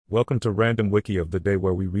Welcome to Random Wiki of the Day,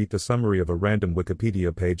 where we read the summary of a random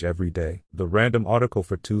Wikipedia page every day. The random article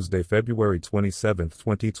for Tuesday, February 27,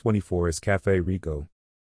 2024 is Café Rico.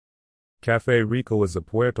 Café Rico is a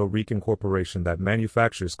Puerto Rican corporation that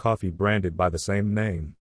manufactures coffee branded by the same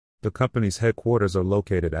name. The company's headquarters are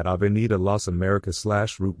located at Avenida Las Americas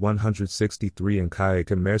 /Route 163 and Calle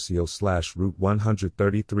Comercio /Route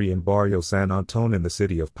 133 in Barrio San Antón in the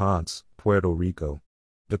city of Ponce, Puerto Rico.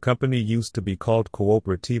 The company used to be called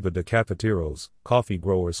Cooperativa de Cafeteros, Coffee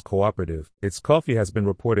Growers Cooperative. Its coffee has been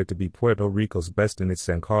reported to be Puerto Rico's best, and its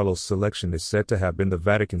San Carlos selection is said to have been the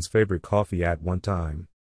Vatican's favorite coffee at one time.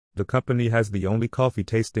 The company has the only coffee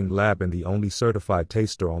tasting lab and the only certified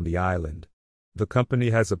taster on the island. The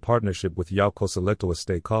company has a partnership with Yauco Selecto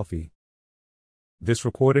Estate Coffee. This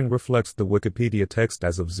recording reflects the Wikipedia text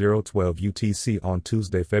as of 0:12 UTC on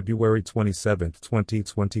Tuesday, February 27,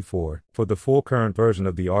 2024. For the full current version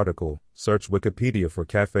of the article, search Wikipedia for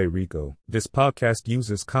Café Rico. This podcast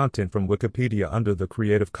uses content from Wikipedia under the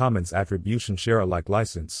Creative Commons Attribution Share Alike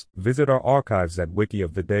license. Visit our archives at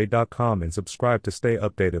wikioftheday.com and subscribe to stay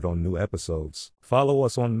updated on new episodes. Follow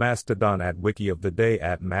us on Mastodon at wikioftheday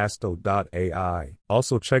at masto.ai.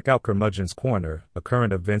 Also check out Curmudgeon's Corner, a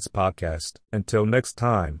current events podcast. Until next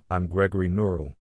time, I'm Gregory Neural.